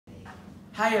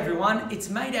Hey everyone, it's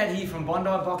Maydad here from Bondi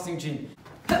Boxing Gym.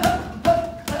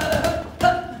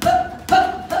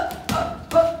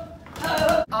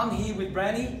 I'm here with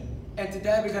Brandy, and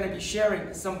today we're going to be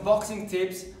sharing some boxing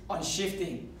tips on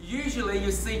shifting. Usually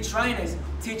you see trainers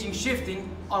teaching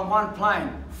shifting on one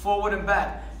plane, forward and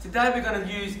back. Today we're going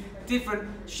to use different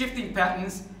shifting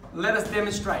patterns. Let us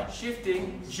demonstrate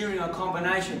shifting during a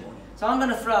combination. So I'm going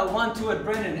to throw a 1-2 at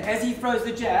Brendan. As he throws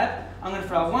the jab, I'm going to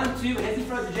throw a 1-2, and as he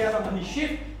throws the jab, I'm going to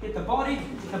shift, hit the body,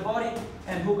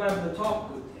 and hook over the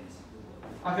top.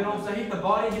 I can also hit the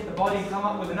body, and come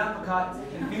up with an uppercut,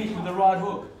 and finish with the right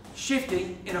hook.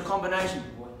 Shifting in a combination.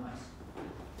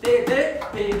 There, there,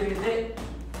 there, there, there.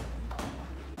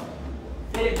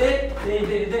 There, there, there,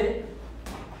 there, there.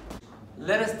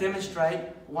 Let us demonstrate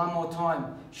one more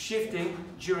time. Shifting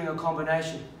during a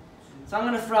combination. So I'm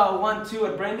going to throw a 1-2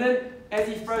 at Brendan. As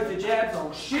he throws the jabs,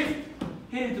 I'll shift,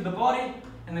 hit him to the body,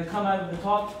 and then come over the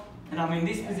top, and I'm in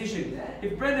this position.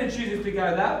 If Brendan chooses to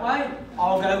go that way,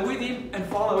 I'll go with him and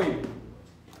follow him.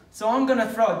 So I'm going to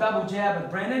throw a double jab at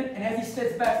Brendan, and as he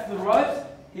steps back to the ropes,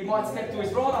 he might step to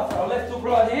his right, I'll throw a left hook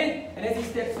right hand, and as he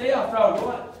steps there, I'll throw a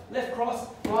right, left cross,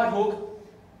 right hook,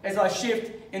 as I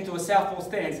shift into a southpaw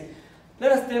stance.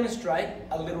 Let us demonstrate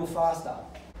a little faster.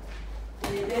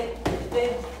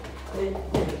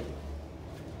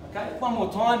 Okay, one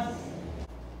more time.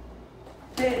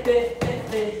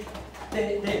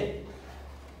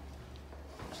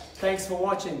 Thanks for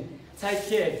watching. Take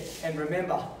care, and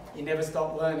remember, you never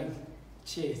stop learning.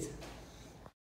 Cheers.